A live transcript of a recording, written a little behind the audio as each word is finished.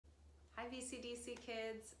Hi VCDC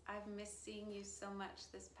kids, I've missed seeing you so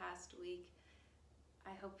much this past week.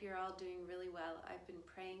 I hope you're all doing really well. I've been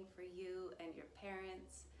praying for you and your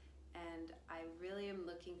parents, and I really am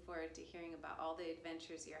looking forward to hearing about all the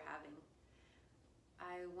adventures you're having.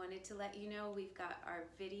 I wanted to let you know we've got our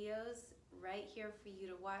videos right here for you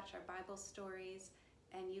to watch, our Bible stories,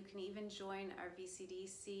 and you can even join our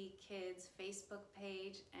VCDC Kids Facebook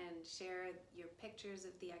page and share your pictures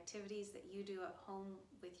of the activities that you do at home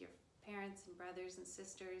with your parents and brothers and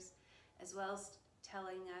sisters, as well as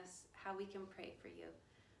telling us how we can pray for you.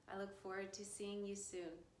 I look forward to seeing you soon.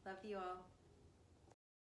 Love you all.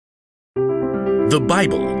 The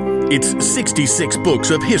Bible. It's 66 books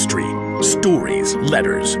of history, stories,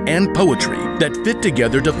 letters, and poetry that fit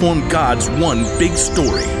together to form God's one big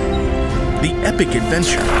story. The epic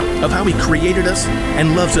adventure of how He created us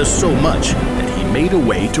and loves us so much that He made a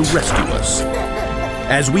way to rescue us.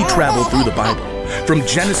 As we travel through the Bible, from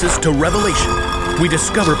Genesis to Revelation, we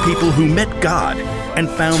discover people who met God and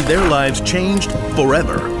found their lives changed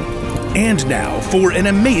forever. And now for an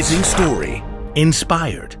amazing story,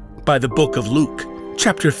 inspired by the book of Luke,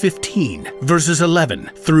 chapter 15, verses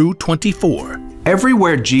 11 through 24.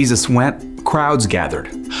 Everywhere Jesus went, crowds gathered.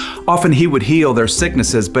 Often He would heal their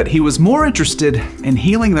sicknesses, but He was more interested in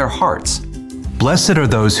healing their hearts. Blessed are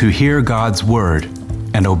those who hear God's word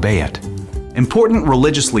and obey it. Important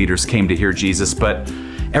religious leaders came to hear Jesus, but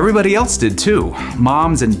everybody else did too.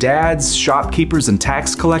 Moms and dads, shopkeepers and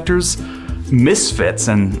tax collectors, misfits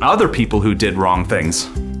and other people who did wrong things.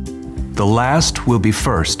 The last will be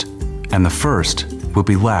first, and the first will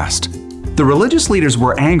be last. The religious leaders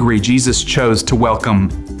were angry Jesus chose to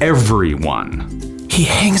welcome everyone. He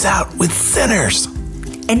hangs out with sinners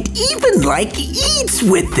and even eats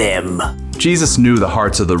with them. Jesus knew the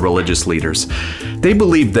hearts of the religious leaders. They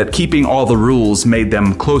believed that keeping all the rules made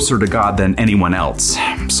them closer to God than anyone else.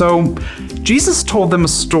 So Jesus told them a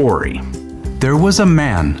story. There was a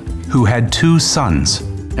man who had 2 sons.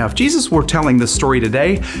 Now, if Jesus were telling this story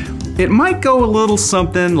today, it might go a little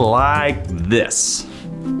something like this.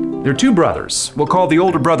 They're 2 brothers. We'll call the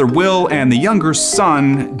older brother Will and the younger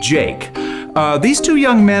son Jake. These 2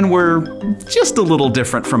 young men were just a little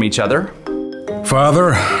different from each other.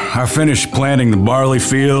 Father, I finished planting the barley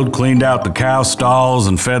field, cleaned out the cow stalls,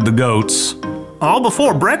 and fed the goats. All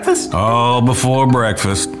before breakfast? All before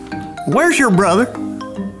breakfast. Where's your brother?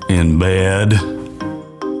 In bed.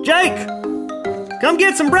 Jake! Come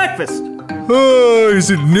get some breakfast! Oh, is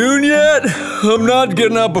it noon yet? I'm not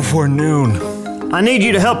getting up before noon. I need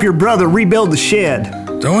you to help your brother rebuild the shed.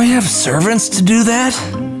 Don't we have servants to do that?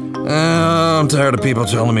 I'm tired of people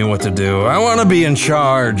telling me what to do. I want to be in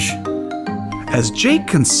charge. As Jake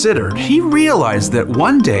considered, he realized that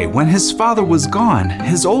one day when his father was gone,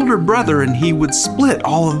 his older brother and he would split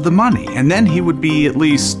all of the money, and then he would be at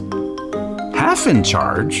least half in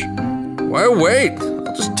charge. Why wait?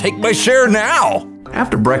 I'll just take my share now.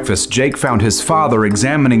 After breakfast, Jake found his father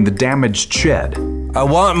examining the damaged shed. I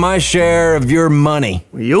want my share of your money.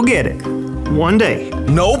 Well, you'll get it. One day.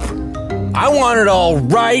 Nope. I want it all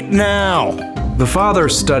right now. The father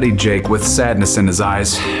studied Jake with sadness in his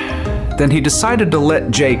eyes. Then he decided to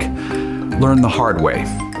let Jake learn the hard way.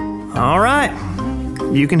 All right.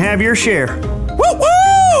 You can have your share.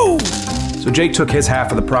 Woo-woo! So Jake took his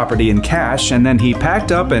half of the property in cash, and then he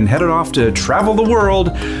packed up and headed off to travel the world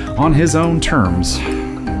on his own terms.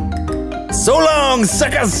 So long,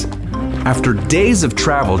 suckers! After days of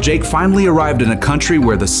travel, Jake finally arrived in a country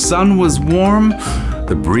where the sun was warm,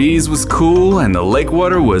 the breeze was cool, and the lake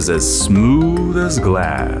water was as smooth as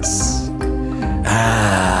glass.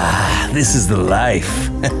 Ah, this is the life.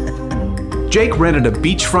 Jake rented a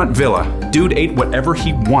beachfront villa. Dude ate whatever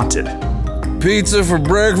he wanted. Pizza for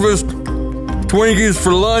breakfast, Twinkies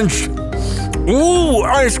for lunch, ooh,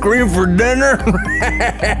 ice cream for dinner.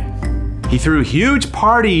 He threw huge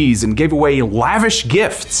parties and gave away lavish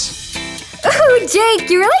gifts. Ooh, Jake,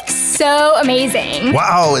 you're so amazing.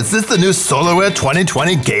 Wow, is this the new SolarWare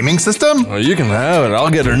 2020 gaming system? Well, you can have it, I'll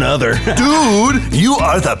get another. Dude, you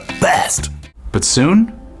are the best. But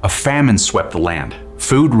soon, a famine swept the land.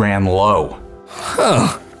 Food ran low.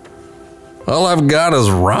 Huh. All I've got is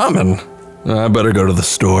ramen. I better go to the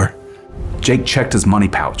store. Jake checked his money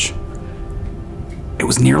pouch. It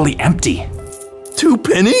was nearly empty. 2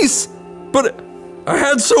 pennies? But I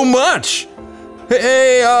had so much.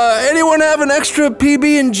 Hey, anyone have an extra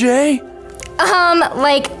PB&J?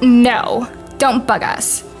 No. Don't bug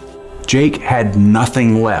us. Jake had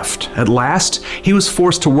nothing left. At last, he was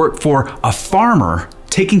forced to work for a farmer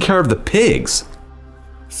taking care of the pigs.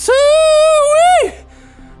 Soo-wee!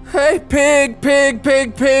 Hey, pig, pig,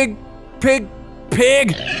 pig, pig, pig,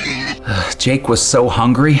 pig. Jake was so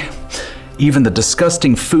hungry. Even the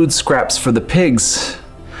disgusting food scraps for the pigs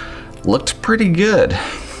looked pretty good.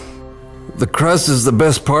 The crust is the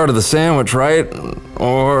best part of the sandwich, right?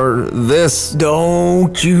 Or this.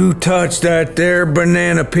 Don't you touch that there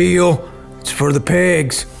banana peel. It's for the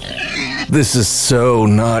pigs. This is so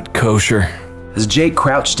not kosher. As Jake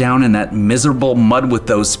crouched down in that miserable mud with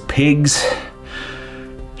those pigs,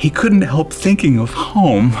 he couldn't help thinking of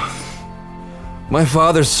home. My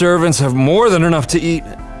father's servants have more than enough to eat,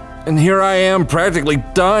 and here I am practically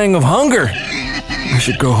dying of hunger. I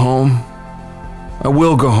should go home. I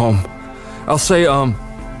will go home. I'll say,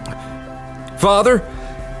 Father,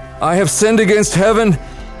 I have sinned against heaven,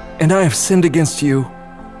 and I have sinned against you.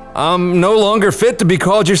 I'm no longer fit to be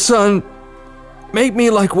called your son. Make me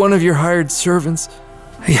like one of your hired servants.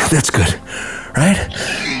 Yeah, that's good, right?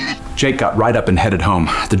 Jake got right up and headed home.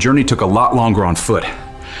 The journey took a lot longer on foot,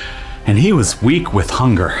 and he was weak with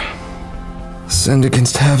hunger. Sinned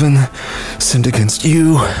against heaven, sinned against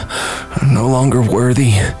you. I'm no longer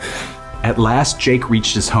worthy. At last, Jake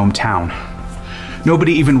reached his hometown.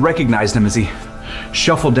 Nobody even recognized him as he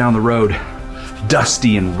shuffled down the road,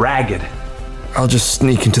 dusty and ragged. I'll just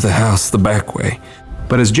sneak into the house the back way.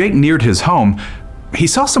 But as Jake neared his home, he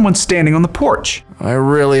saw someone standing on the porch. I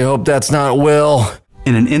really hope that's not Will.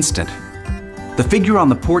 In an instant, the figure on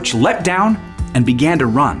the porch leapt down and began to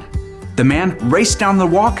run. The man raced down the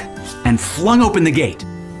walk and flung open the gate.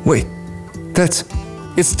 Wait,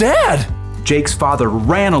 it's Dad! Jake's father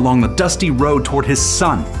ran along the dusty road toward his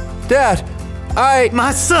son. Dad,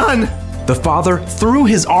 My son! The father threw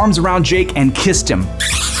his arms around Jake and kissed him.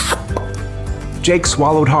 Jake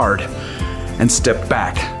swallowed hard and stepped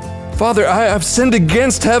back. Father, I've sinned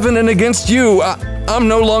against heaven and against you. I'm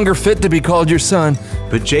no longer fit to be called your son.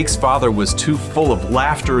 But Jake's father was too full of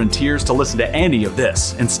laughter and tears to listen to any of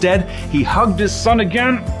this. Instead, he hugged his son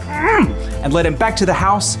again and led him back to the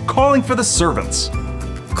house, calling for the servants.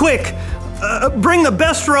 Quick! Bring the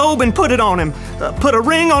best robe and put it on him. Put a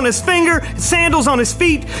ring on his finger, sandals on his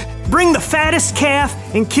feet. Bring the fattest calf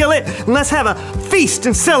and kill it, and let's have a feast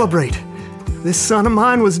and celebrate. This son of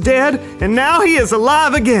mine was dead, and now he is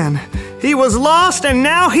alive again. He was lost, and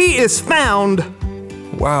now he is found.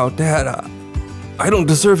 Wow, Dad, I don't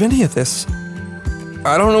deserve any of this.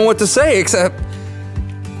 I don't know what to say except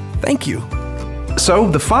thank you.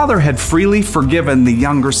 So the father had freely forgiven the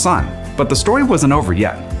younger son. But the story wasn't over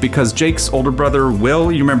yet, because Jake's older brother,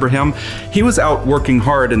 Will, you remember him? He was out working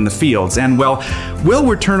hard in the fields, and well, Will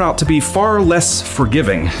would turn out to be far less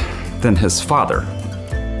forgiving than his father.